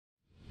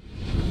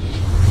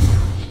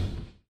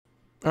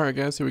Alright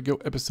guys, here we go,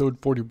 episode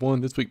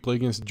 41. This week play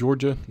against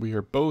Georgia. We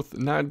are both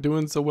not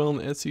doing so well in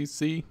the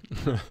SEC.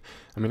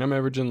 I mean, I'm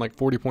averaging like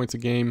 40 points a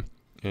game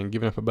and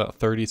giving up about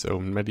 30, so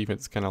my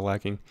defense is kind of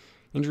lacking.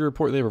 Injury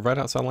report, they have a right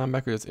outside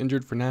linebacker that's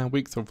injured for 9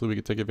 weeks. Hopefully we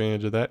can take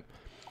advantage of that.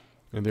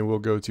 And then we'll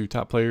go to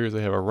top players.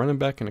 They have a running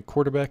back and a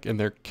quarterback and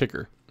their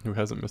kicker, who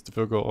hasn't missed a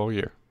field goal all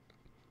year.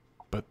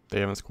 But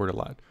they haven't scored a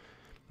lot.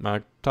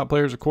 My top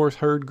players, of course,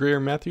 Hurd, Greer,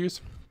 Matthews.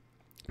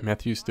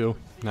 Matthews still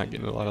not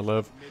getting a lot of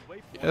love.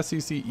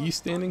 SEC East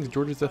standings,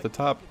 Georgia's at the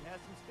top.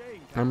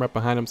 I'm right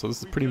behind them, so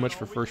this is pretty much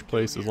for first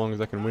place as long as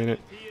I can win it.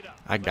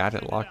 I got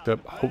it locked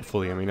up,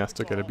 hopefully. I mean, I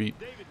still got to beat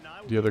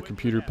the other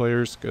computer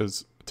players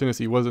because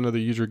Tennessee was another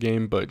user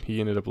game, but he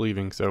ended up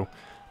leaving, so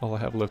all I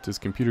have left is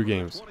computer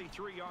games.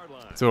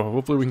 So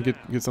hopefully we can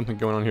get something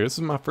going on here. This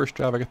is my first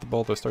drive. I got the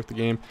ball to start the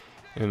game,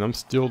 and I'm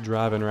still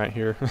driving right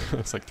here.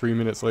 It's like 3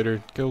 minutes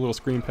later. Get a little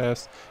screen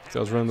pass because I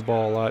was running the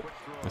ball a lot.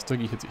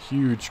 Stuggy hits a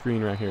huge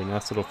screen right here.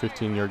 Nice little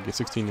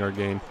 16-yard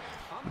gain.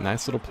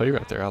 Nice little play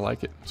right there. I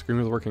like it. Screen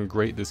was working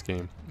great this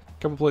game.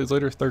 A couple plays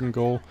later, 3rd and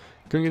goal.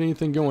 Couldn't get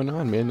anything going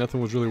on, man.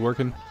 Nothing was really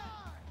working.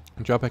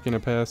 Drop back in a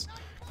pass.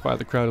 Quiet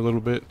the crowd a little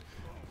bit.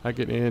 I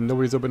get in.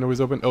 Nobody's open.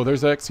 Nobody's open. Oh,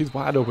 there's X. He's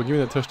wide open. Give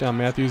me that touchdown,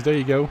 Matthews. There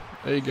you go.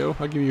 There you go.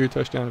 I'll give you your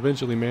touchdown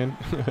eventually, man.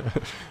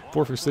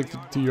 4 for 6,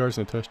 2 yards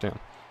and a touchdown.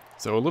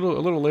 So a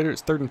little later,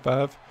 it's 3rd and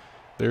 5.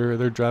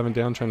 They're driving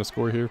down, trying to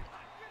score here.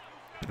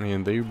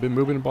 And they've been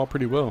moving the ball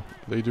pretty well.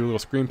 They do a little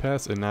screen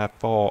pass, and I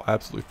fall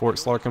absolutely for it.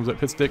 Slaughter comes up,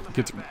 hit stick,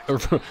 gets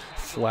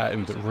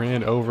flattened,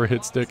 ran over,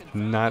 hit stick,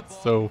 not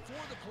so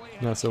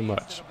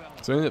much.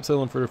 So I ended up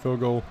settling for a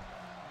field goal.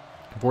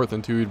 4th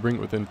and 2, he'd bring it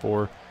within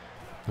 4.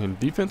 And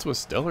defense was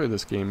stellar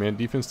this game, man.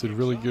 Defense did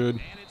really good,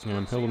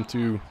 and held them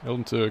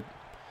to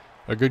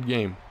a good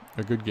game.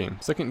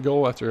 Second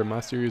goal after my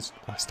series,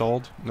 I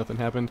stalled, nothing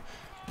happened.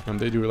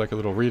 They do like a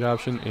little read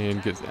option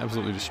and gets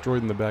absolutely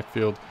destroyed in the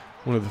backfield.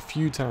 One of the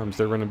few times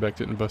their running back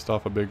didn't bust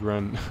off a big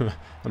run.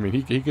 I mean,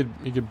 he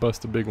could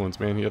bust the big ones,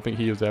 man. I think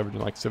he was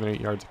averaging like 7-8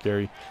 yards a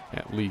carry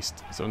at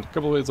least. So a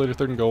couple of days later,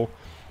 3rd and goal,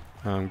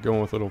 going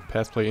with a little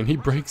pass play, and he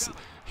breaks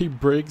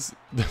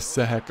the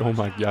sack. Oh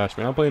my gosh,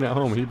 man! I'm playing at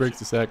home. He breaks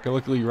the sack.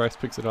 Luckily, Rice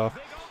picks it off,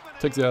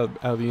 takes it out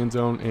of the end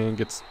zone, and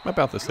gets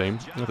about the same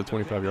at the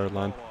 25-yard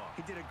line.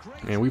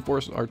 And we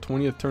forced our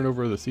 20th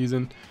turnover of the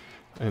season,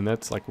 and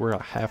that's like we're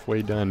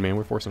halfway done, man.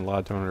 We're forcing a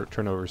lot of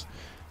turnovers.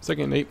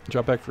 2nd and 8,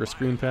 drop back for a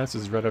screen pass.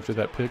 This is right after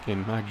that pick,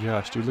 and my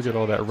gosh, dude, look at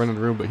all that running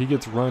room. But he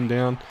gets run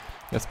down.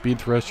 That speed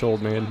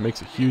threshold, man,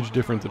 makes a huge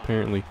difference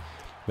apparently.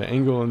 The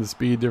angle and the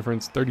speed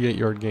difference,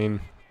 38-yard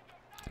gain.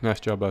 Nice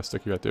job by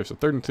Stucky right there. So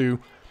 3rd and 2,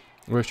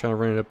 we're just trying to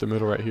run it up the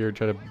middle right here,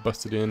 try to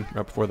bust it in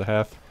right before the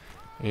half.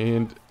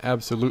 And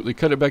absolutely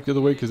cut it back the other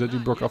way because that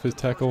dude broke off his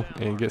tackle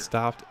and get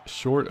stopped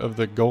short of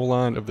the goal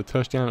line of the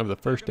touchdown of the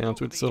first down.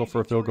 So it's settle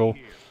for a field goal.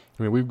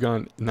 I mean, we've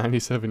gone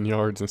 97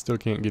 yards and still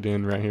can't get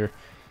in right here.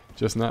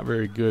 Just not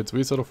very good. So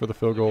we settle for the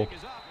field goal,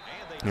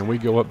 and we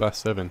go up by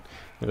 7.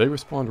 And they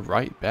respond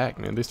right back,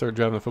 man. They start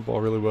driving the football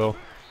really well.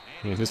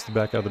 And just the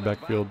back out of the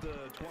backfield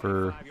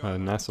for a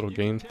nice little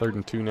gain. 3rd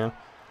and 2 now.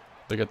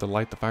 They got the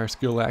light the fire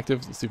skill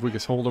active. Let's see if we can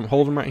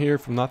hold them right here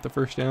from not the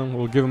first down.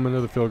 We'll give them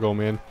another field goal,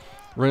 man.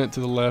 Run it to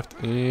the left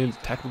and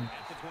tackle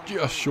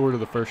just short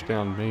of the first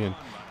down, man.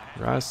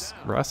 Rice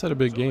had a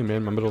big game,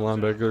 man. My middle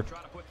linebacker,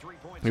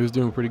 he was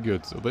doing pretty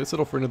good. So they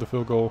settle for another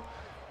field goal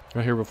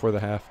right here before the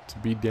half to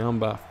be down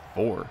by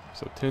 4.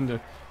 So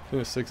 10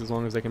 to 6 as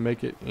long as they can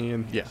make it.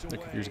 And yeah, the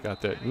computers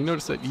got that. You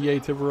notice that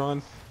EA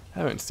Tiburon? I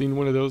haven't seen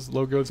one of those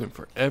logos in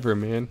forever,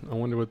 man. I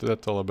wonder what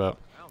that's all about.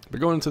 But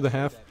going into the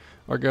half,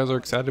 our guys are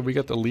excited. We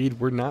got the lead.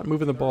 We're not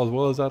moving the ball as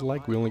well as I'd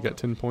like. We only got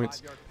 10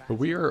 points. But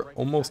we are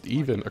almost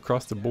even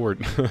across the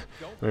board. I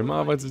mean,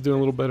 my offense is doing a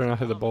little better, and I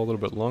had the ball a little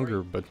bit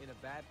longer. But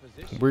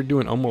we're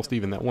doing almost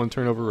even. That one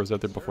turnover was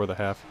out there before the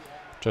half.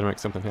 Trying to make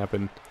something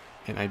happen,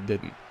 and I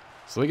didn't.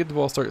 So they get the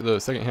ball start the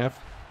second half,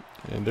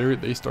 and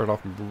they start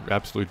off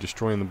absolutely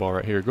destroying the ball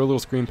right here. Go a little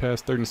screen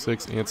pass, 3rd and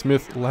 6, and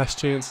Smith, last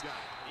chance.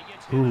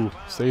 Ooh,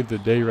 saved the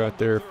day right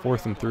there.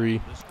 4th and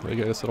 3. They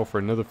got to settle for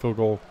another field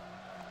goal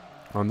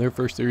on their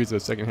first series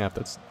of the second half.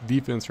 That's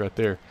defense right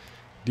there.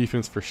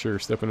 Defense for sure,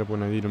 stepping up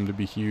when I need them to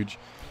be huge.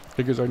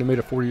 Hicker's already made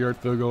a 40-yard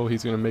field goal.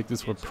 He's going to make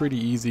this one pretty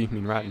easy. I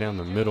mean, right down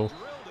the middle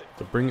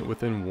to bring it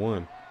within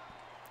 1.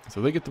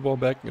 So they get the ball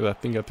back. I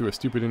think I threw a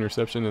stupid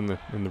interception in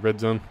the red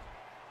zone.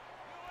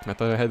 I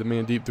thought I had the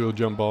man deep, threw a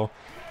jump ball,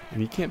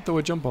 and you can't throw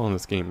a jump ball in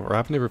this game, or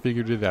I've never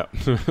figured it out.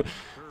 So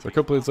a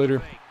couple plays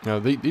later,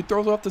 he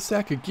throws off the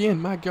sack again.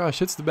 My gosh,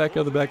 hits the back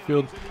of the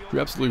backfield, who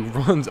absolutely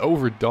runs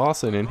over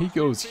Dawson, and he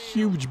goes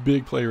huge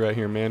big play right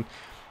here, man.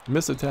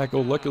 Missed the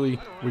tackle. Luckily,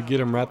 we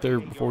get him right there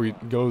before he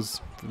goes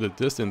for the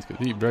distance,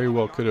 because he very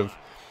well could have.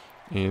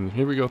 And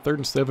here we go, 3rd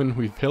and 7.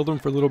 We've held him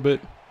for a little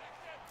bit.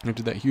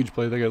 After that huge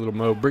play, they got a little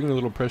mo, bringing a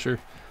little pressure,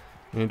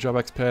 and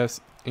dropbacks pass,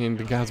 and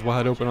the guy's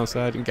wide open on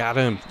side, and got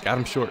him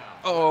short.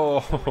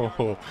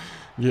 Oh,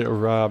 get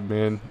robbed,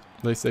 man.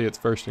 They say it's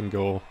 1st and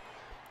goal.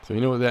 So you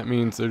know what that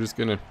means? They're just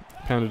going to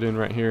pounded in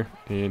right here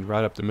and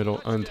right up the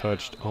middle,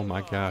 untouched. Oh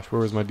my gosh,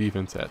 where was my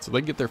defense at? So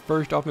they get their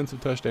first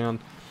offensive touchdown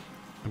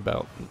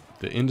about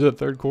the end of the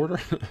third quarter.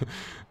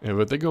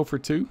 But they go for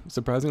 2.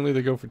 Surprisingly,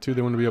 they go for 2.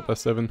 They want to be up by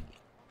 7.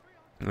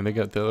 And they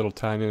got that little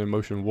tight end in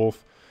motion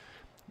Wolf.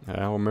 I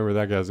don't remember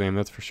that guy's name,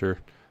 that's for sure.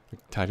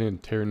 Tight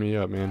end tearing me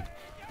up, man.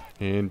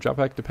 And drop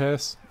back to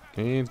pass.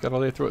 And he's got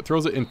all day to throw it.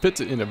 Throws it and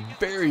fits it in a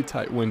very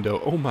tight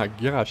window. Oh my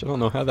gosh, I don't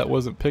know how that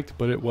wasn't picked,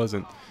 but it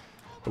wasn't.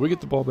 But we get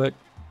the ball back.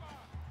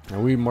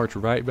 And we march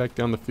right back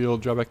down the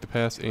field, drop back to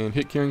pass, and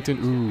hit Carrington.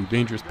 Ooh,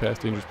 dangerous pass,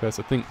 dangerous pass.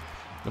 I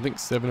think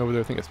 7 over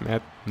there. I think it's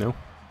Matt. No,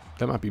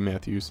 that might be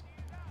Matthews.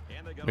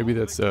 Maybe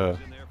that's the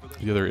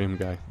other M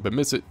guy. But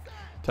miss it.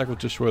 Tackle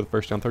just short of the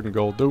first down, 3rd and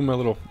goal. Do my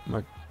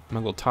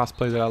little toss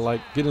play that I like.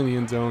 Get in the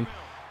end zone.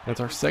 That's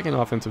our second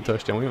offensive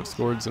touchdown. We haven't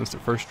scored since the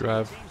first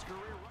drive.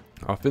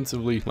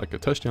 Offensively, like a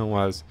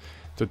touchdown-wise,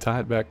 to tie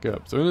it back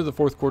up. So into the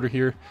 4th quarter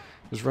here.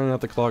 Just running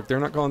out the clock. They're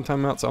not calling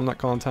timeout, so I'm not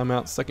calling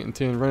timeout. 2nd and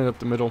 10, running up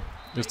the middle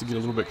just to get a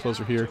little bit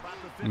closer here.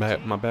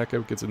 My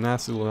backup gets a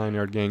nice little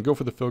 9-yard gain. Go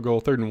for the field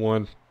goal, 3rd and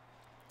 1.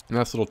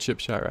 Nice little chip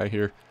shot right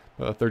here.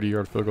 A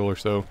 30-yard field goal or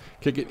so.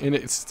 Kick it, and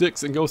it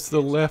sticks and goes to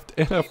the left,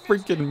 and I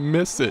freaking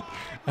miss it.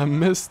 I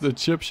missed the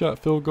chip shot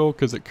field goal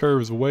because it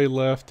curves way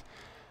left.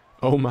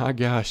 Oh my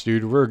gosh,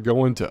 dude, we're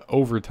going to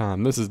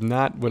overtime. This is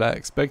not what I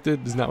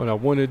expected. This is not what I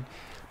wanted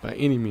by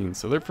any means.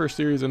 So their first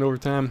series in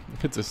overtime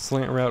hits a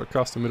slant route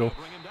across the middle.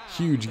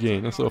 Huge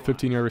gain. That's a little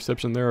 15-yard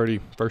reception. They're already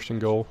 1st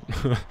and goal.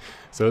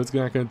 So it's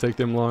not going to take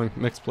them long.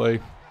 Next play,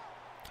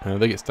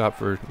 they get stopped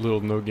for a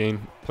little no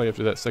gain play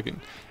after that second.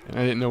 And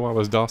I didn't know I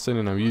was Dawson,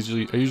 and I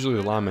usually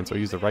the lineman, so I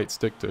use the right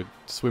stick to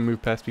swim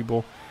move past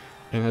people.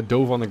 And I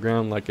dove on the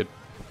ground like an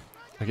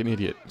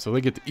idiot. So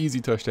they get the easy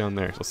touchdown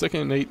there. So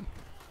 2nd and 8.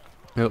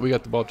 Now that we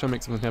got the ball, trying to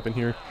make something happen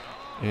here.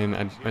 And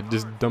I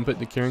just dump it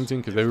to Carrington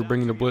because they were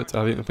bringing the blitz.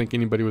 I didn't think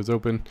anybody was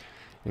open.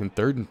 And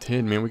 3rd and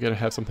 10, man, we got to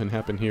have something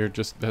happen here.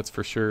 Just that's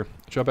for sure.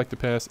 Drop back to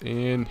pass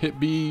and hit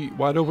B,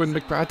 wide open,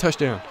 McBride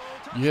touchdown.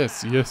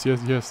 Yes, yes,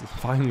 yes, yes.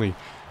 Finally,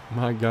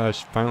 my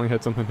gosh, finally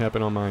had something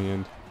happen on my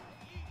end.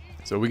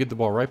 So we get the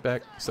ball right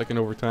back, 2nd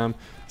overtime,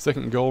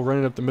 2nd goal,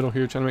 running up the middle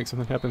here, trying to make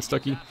something happen.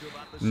 Stuckey,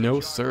 no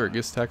sir,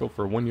 gets tackled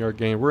for a 1-yard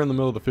gain. We're in the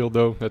middle of the field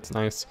though. That's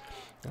nice.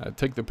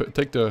 Take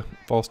the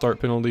false start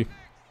penalty.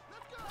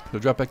 So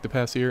drop back to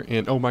pass here,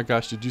 and oh my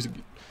gosh, did you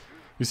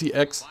see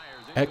X?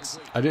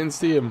 I didn't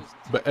see him,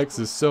 but X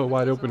is so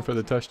wide open for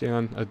the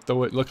touchdown. I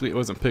throw it. Luckily, it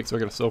wasn't picked, so I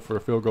got to settle for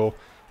a field goal.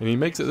 And he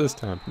makes it this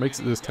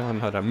time.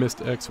 Had I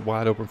missed X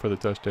wide open for the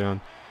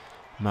touchdown.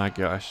 My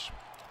gosh.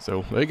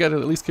 So they got to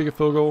at least kick a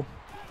field goal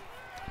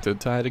to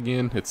tie it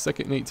again. It's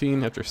 2nd and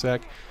 18 after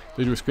sack.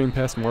 They do a screen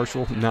pass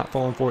Marshall. Not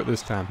falling for it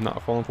this time.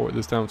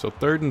 So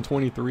 3rd and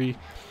 23.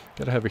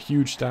 Got to have a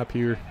huge stop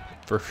here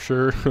for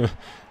sure.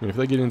 And if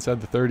they get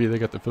inside the 30, they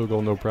got the field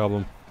goal, no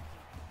problem.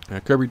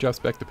 Kirby drops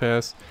back to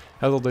pass,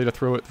 has all day to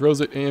throw it, throws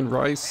it, and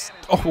Rice,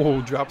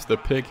 drops the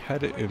pick,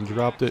 had it and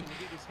dropped it.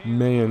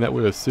 Man, that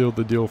would have sealed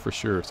the deal for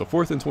sure. So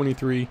 4th and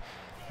 23,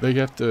 they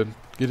have to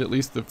get at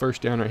least the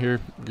first down right here.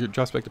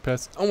 Drops back to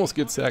pass, almost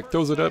gets sacked,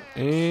 throws it up,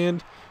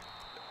 and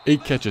he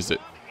catches it.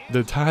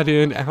 The tight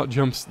end out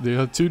jumps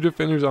the 2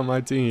 defenders on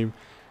my team,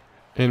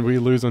 and we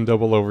lose on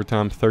double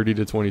overtime,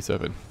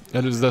 30-27.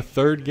 That is the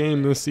 3rd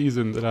game this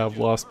season that I've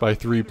lost by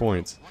 3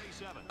 points.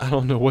 I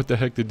don't know what the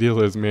heck the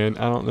deal is, man.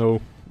 I don't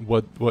know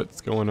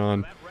what's going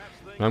on.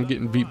 I'm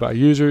getting beat by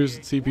users,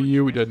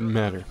 CPU, it doesn't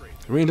matter.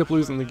 We end up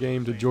losing the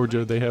game to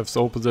Georgia. They have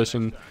sole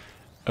possession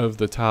of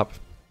the top,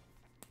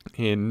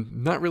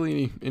 and not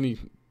really any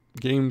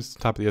games,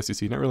 top of the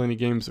SEC, not really any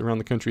games around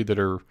the country that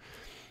are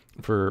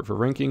for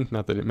ranking.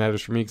 Not that it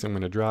matters for me because I'm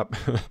going to drop.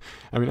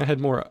 I mean, I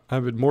had more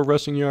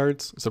rushing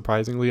yards.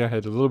 Surprisingly, I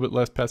had a little bit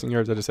less passing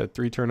yards. I just had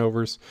 3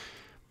 turnovers.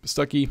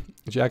 Stuckey,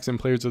 Jackson,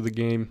 players of the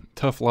game.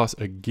 Tough loss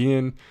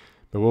again,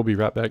 but we'll be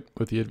right back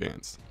with the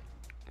advance.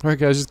 All right,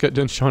 guys, just got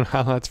done showing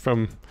highlights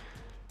from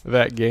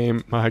that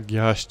game. My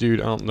gosh, dude,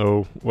 I don't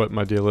know what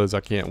my deal is. I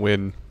can't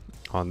win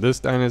on this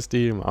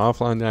dynasty, my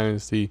offline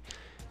dynasty.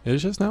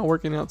 It's just not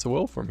working out so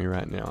well for me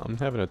right now. I'm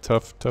having a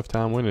tough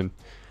time winning,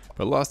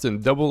 but lost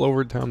in double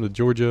overtime to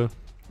Georgia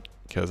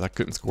because I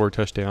couldn't score a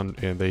touchdown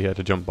and they had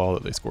a jump ball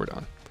that they scored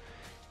on.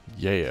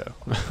 Yeah.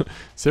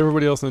 So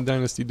everybody else in the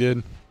dynasty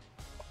did.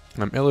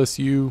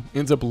 LSU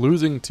ends up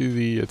losing to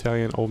the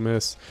Italian Ole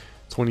Miss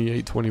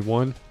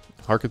 28-21.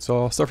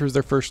 Arkansas suffers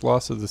their first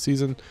loss of the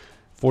season,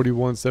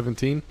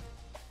 41-17.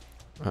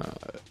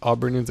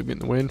 Auburn ends up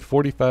getting the win,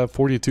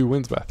 45-42,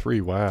 wins by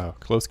 3. Wow,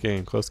 close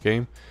game.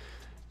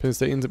 Penn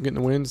State ends up getting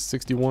the win,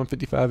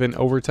 61-55 in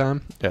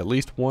overtime. At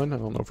least one, I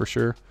don't know for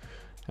sure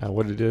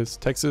what it is.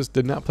 Texas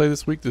did not play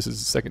this week. This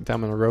is the 2nd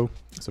time in a row.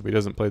 So if he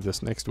doesn't play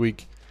this next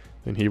week,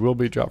 then he will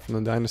be dropped from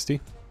the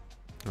dynasty.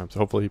 So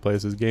hopefully he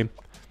plays his game.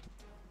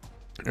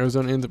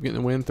 Arizona ends up getting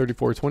a win,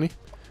 34-20.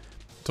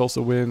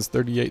 Tulsa wins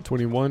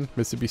 38-21.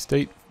 Mississippi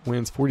State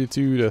wins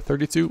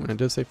 42-32. And it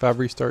does say 5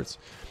 restarts.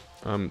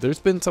 There's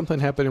been something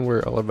happening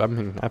where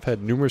I've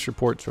had numerous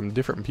reports from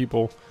different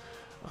people.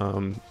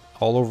 A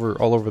all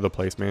over the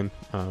place, man.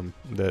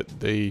 That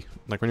they,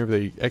 like, whenever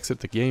they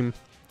exit the game,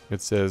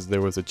 it says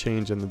there was a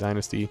change in the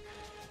dynasty,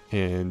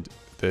 and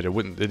that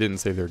it didn't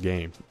save their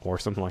game or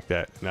something like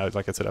that. Now,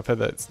 like I said,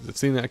 I've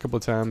seen that a couple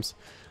of times.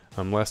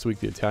 Last week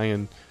the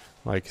Italian,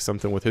 like,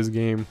 something with his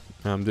game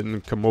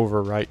didn't come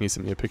over right, and he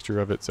sent me a picture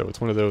of it. So it's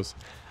one of those.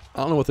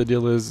 I don't know what the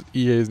deal is.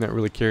 EA is not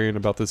really caring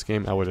about this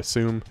game, I would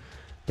assume,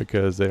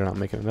 because they're not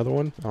making another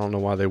one. I don't know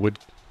why they would,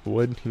 you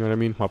know what I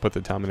mean? Why put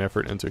the time and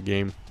effort into a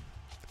game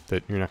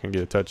that you're not going to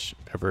get a touch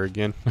ever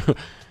again?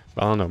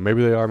 I don't know.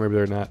 Maybe they are, maybe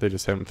they're not. They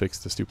just haven't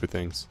fixed the stupid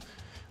things,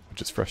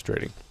 which is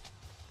frustrating.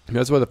 And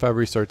that's why the 5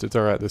 restarts, it's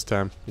alright this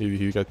time.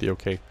 He got the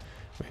okay,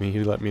 and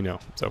he let me know,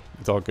 so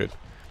it's all good.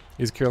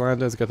 East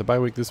Carolina has got the bye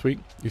week this week.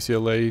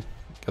 UCLA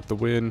got the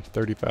win,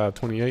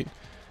 35-28,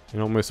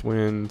 and Ole Miss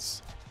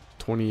wins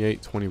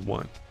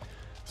 28-21.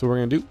 So what we're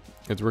going to do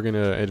is we're going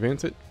to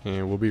advance it,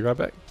 and we'll be right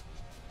back.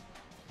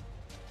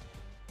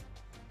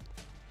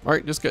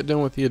 Alright, just got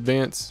done with the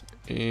advance,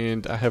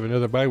 and I have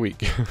another bye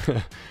week.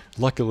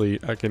 Luckily,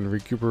 I can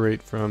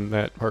recuperate from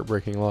that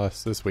heartbreaking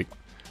loss this week.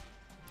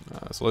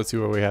 So let's see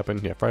what we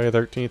happen. Yeah, Friday the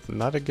 13th,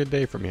 not a good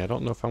day for me. I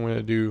don't know if I'm going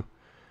to do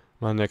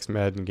my next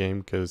Madden game,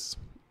 because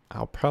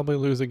I'll probably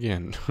lose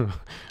again.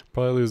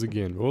 Probably lose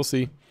again. But we'll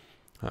see.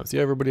 See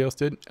how everybody else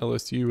did.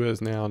 LSU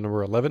is now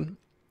number 11.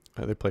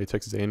 They play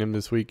Texas A&M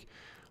this week.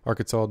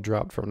 Arkansas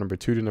dropped from number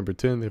 2 to number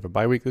 10. They have a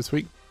bye week this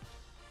week.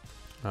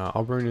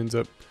 Auburn ends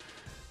up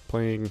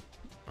playing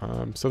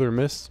Southern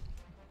Miss,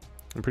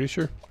 I'm pretty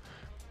sure.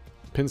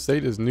 Penn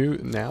State is the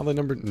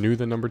number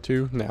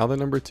 2. Now the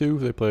number 2.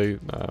 They play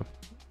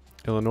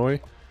Illinois.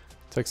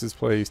 Texas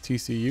plays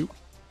TCU.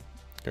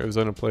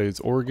 Arizona plays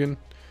Oregon.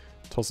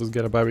 Tulsa's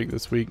got a bye week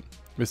this week.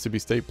 Mississippi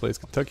State plays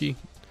Kentucky.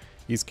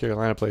 East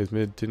Carolina plays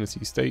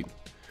Mid-Tennessee State.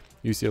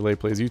 UCLA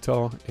plays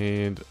Utah.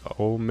 And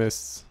Ole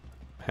Miss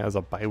has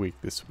a bye week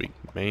this week.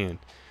 Man,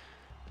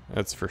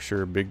 that's for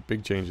sure.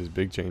 Big changes,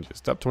 big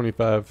changes. Top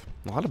 25.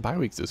 A lot of bye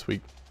weeks this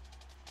week.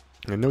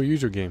 And no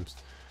user games.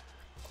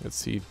 Let's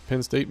see.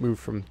 Penn State moved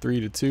from 3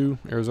 to 2.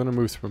 Arizona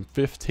moves from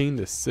 15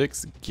 to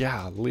 6.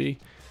 Golly.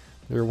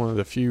 They're one of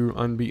the few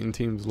unbeaten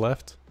teams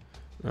left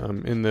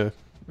in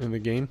the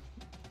game.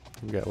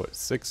 We've got, what,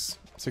 six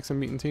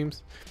unbeaten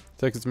teams?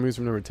 Texas moves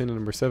from number 10 to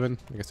number 7.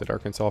 Like I said,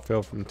 Arkansas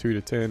fell from 2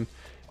 to 10.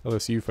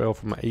 LSU fell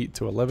from 8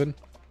 to 11.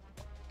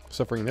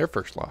 Suffering their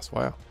first loss.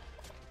 Wow.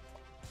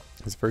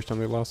 It's the first time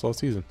they lost all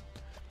season.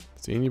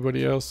 See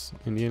anybody else?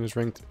 Indiana's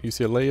ranked.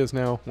 UCLA is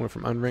now went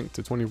from unranked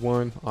to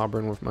 21.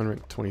 Auburn went from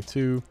unranked to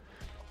 22.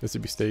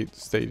 Mississippi State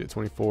stayed at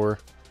 24.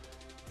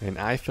 And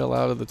I fell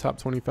out of the top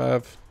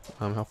 25.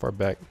 How far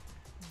back?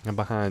 I'm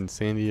behind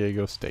San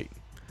Diego State.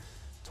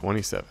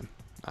 27.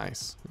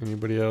 Nice.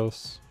 Anybody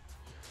else?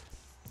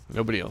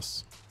 Nobody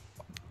else.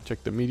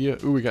 Check the media.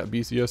 Ooh, we got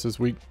BCS this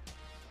week.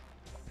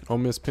 Ole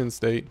Miss, Penn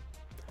State.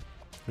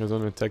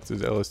 Arizona,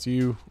 Texas,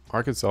 LSU.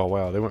 Arkansas,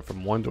 wow, they went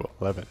from 1 to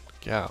 11.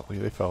 Golly,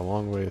 they fell a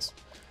long ways.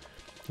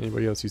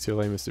 Anybody else?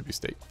 UCLA, Mississippi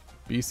State.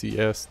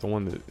 BCS, the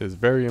one that is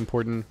very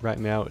important right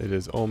now, it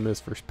is Ole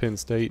Miss versus Penn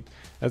State.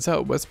 That's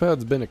how it's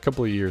been a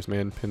couple of years,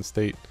 man. Penn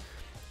State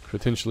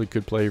potentially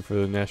could play for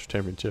the national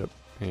championship,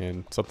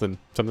 and something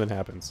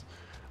happens.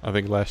 I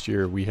think last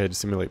year we had to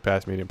simulate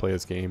pass me, didn't play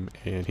this game,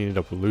 and he ended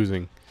up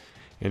losing,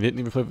 and didn't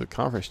even play for the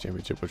conference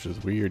championship, which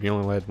is weird. He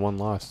only had 1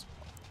 loss.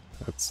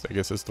 I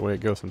guess that's the way it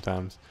goes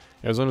sometimes.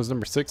 Arizona's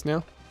number 6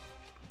 now.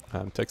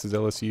 Texas,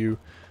 LSU,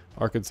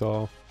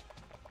 Arkansas,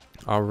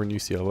 Auburn,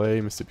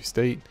 UCLA, Mississippi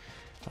State.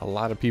 A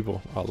lot of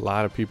people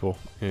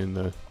in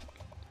the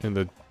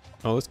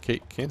oh, that's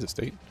Kansas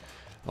State.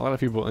 A lot of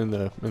people in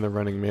the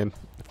running, man,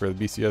 for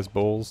the BCS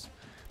bowls,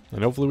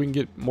 and hopefully we can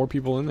get more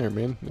people in there,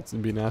 man. It's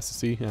gonna be nice to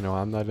see. I know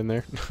I'm not in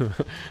there.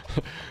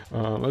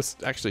 Let's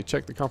actually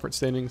check the conference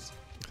standings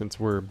since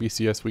we're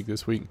BCS week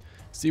this week.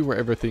 See where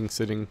everything's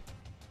sitting.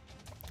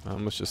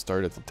 Let's just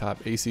start at the top.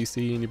 ACC,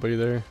 anybody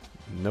there?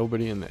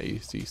 Nobody in the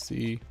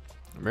ACC.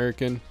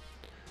 American,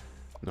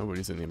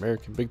 nobody's in the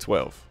American. Big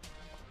 12.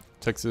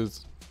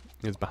 Texas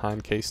is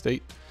behind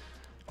K-State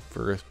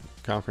for a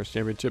conference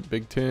championship.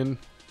 Big 10.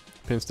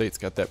 Penn State's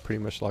got that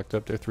pretty much locked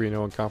up. They're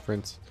 3-0 in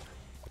conference.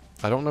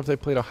 I don't know if they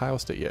played Ohio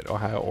State yet.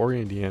 Ohio or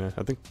Indiana.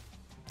 I think,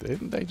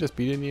 didn't they just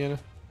beat Indiana?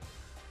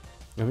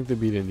 I think they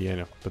beat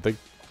Indiana, but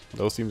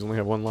those teams only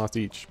have 1 loss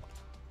each.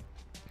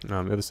 The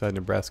other side,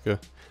 Nebraska,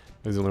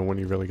 is the only one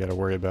you really got to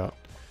worry about.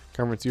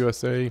 Conference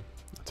USA,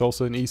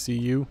 Tulsa and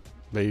ECU.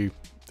 They've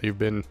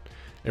been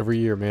every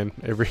year, man,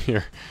 every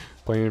year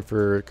playing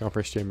for a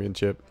conference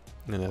championship,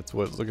 and that's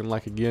what it's looking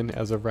like again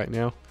as of right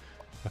now.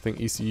 I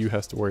think ECU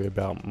has to worry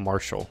about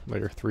Marshall.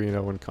 They're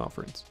 3-0 in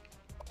conference.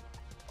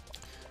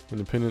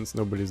 Independence,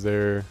 nobody's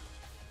there.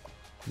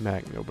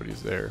 MAC,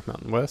 nobody's there.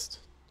 Mountain West,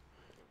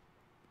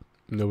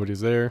 nobody's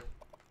there.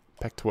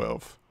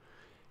 Pac-12,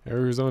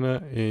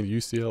 Arizona and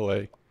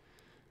UCLA.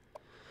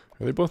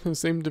 Are they both in the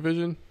same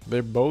division?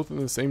 They're both in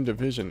the same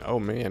division. Oh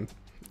man.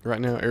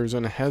 Right now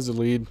Arizona has the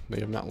lead.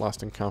 They have not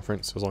lost in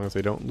conference as long as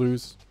they don't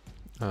lose.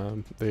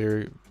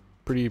 They're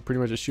pretty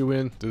much a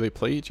shoe-in. Do they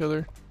play each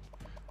other?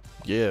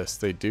 Yes,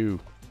 they do.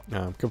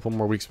 A couple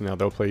more weeks from now,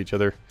 they'll play each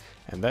other,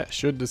 and that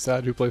should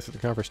decide who plays for the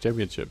conference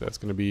championship. That's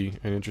going to be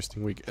an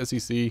interesting week.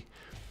 SEC,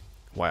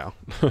 wow.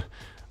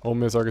 Ole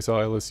Miss, Arkansas,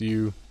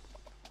 LSU.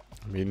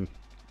 I mean,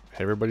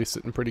 everybody's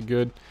sitting pretty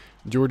good.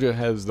 Georgia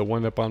has the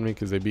one up on me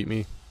because they beat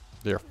me.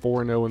 They're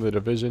 4-0 in the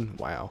division.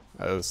 Wow,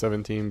 out of the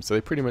 7 teams, so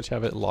they pretty much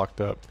have it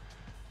locked up.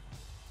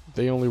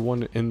 They only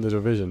won in the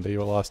division. They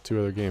lost 2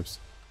 other games.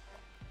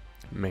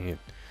 Man,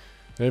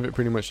 they have it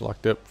pretty much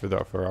locked up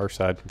for our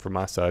side, for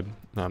my side.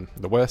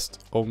 The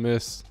West, Ole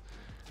Miss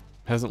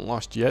hasn't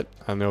lost yet.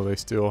 I know they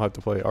still have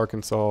to play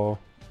Arkansas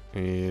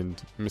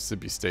and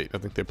Mississippi State. I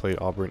think they played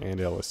Auburn and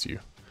LSU.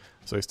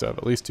 So they still have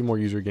at least 2 more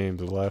user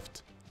games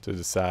left to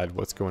decide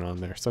what's going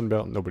on there. Sun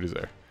Belt, nobody's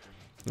there.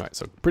 All right,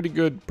 so pretty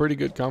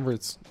good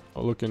conference.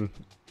 Looking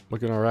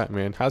all right,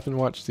 man. Heisman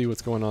watch, see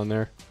what's going on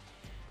there.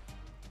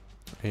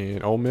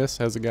 And Ole Miss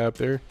has a guy up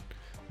there.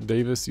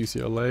 Davis,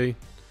 UCLA.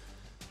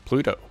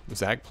 Pluto,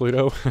 Zach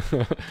Pluto,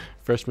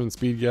 freshman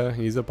speed guy.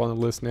 He's up on the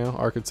list now.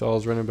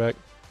 Arkansas's running back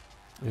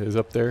is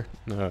up there.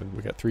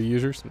 We got 3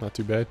 users. Not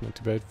too bad. Not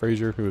too bad.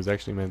 Frazier, who is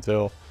actually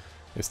Manziel,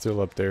 is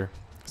still up there.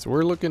 So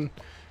we're looking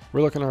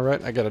all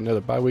right. I got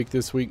another bye week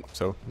this week,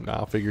 so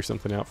I'll figure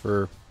something out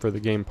for the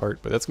game part.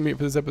 But that's gonna be it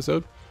for this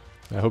episode.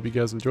 I hope you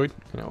guys enjoyed,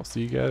 and I'll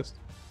see you guys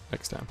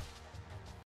next time.